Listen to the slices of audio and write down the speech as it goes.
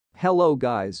Hello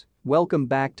guys, welcome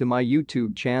back to my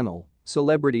YouTube channel,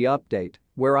 Celebrity Update,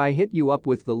 where I hit you up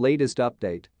with the latest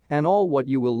update and all what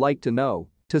you will like to know.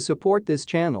 To support this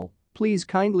channel, please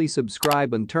kindly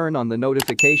subscribe and turn on the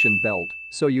notification bell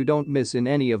so you don't miss in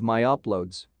any of my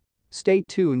uploads. Stay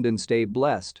tuned and stay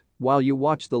blessed while you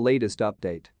watch the latest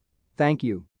update. Thank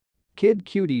you. Kid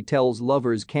Cudi tells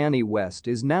lovers Kanye West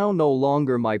is now no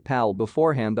longer my pal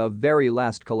beforehand of very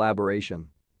last collaboration.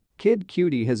 Kid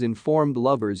Cudi has informed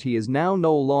lovers he is now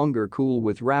no longer cool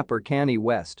with rapper Kanye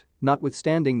West,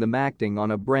 notwithstanding them acting on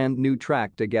a brand new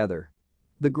track together.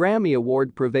 The Grammy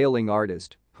Award-prevailing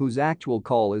artist, whose actual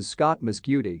call is Scott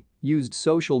Cudi, used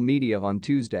social media on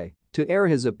Tuesday to air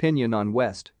his opinion on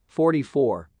West,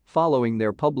 44, following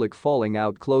their public falling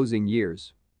out closing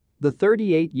years. The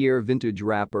 38-year vintage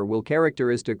rapper will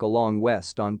characteristic along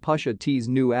West on Pusha T's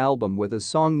new album with a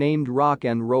song named Rock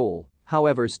and Roll,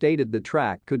 however stated the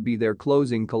track could be their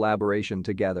closing collaboration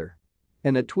together.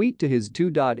 In a tweet to his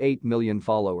 2.8 million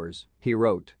followers, he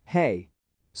wrote, "Hey.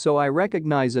 So I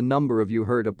recognize a number of you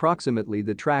heard approximately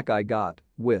the track I got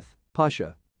with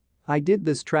Pusha. I did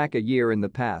this track a year in the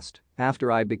past after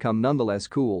I become nonetheless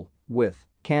cool with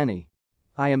Kanye.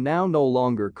 I am now no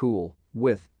longer cool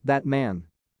with that man.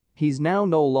 He's now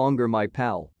no longer my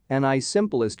pal, and I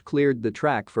simplest cleared the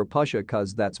track for Pusha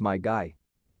cause that's my guy.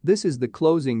 This is the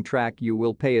closing track you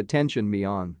will pay attention me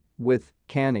on with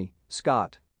Kanye,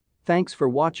 Scott. Thanks for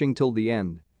watching till the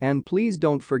end, and please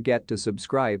don't forget to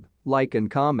subscribe, like and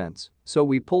comments so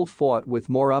we pull forward with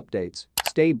more updates.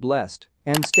 Stay blessed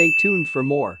and stay tuned for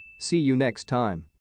more. See you next time."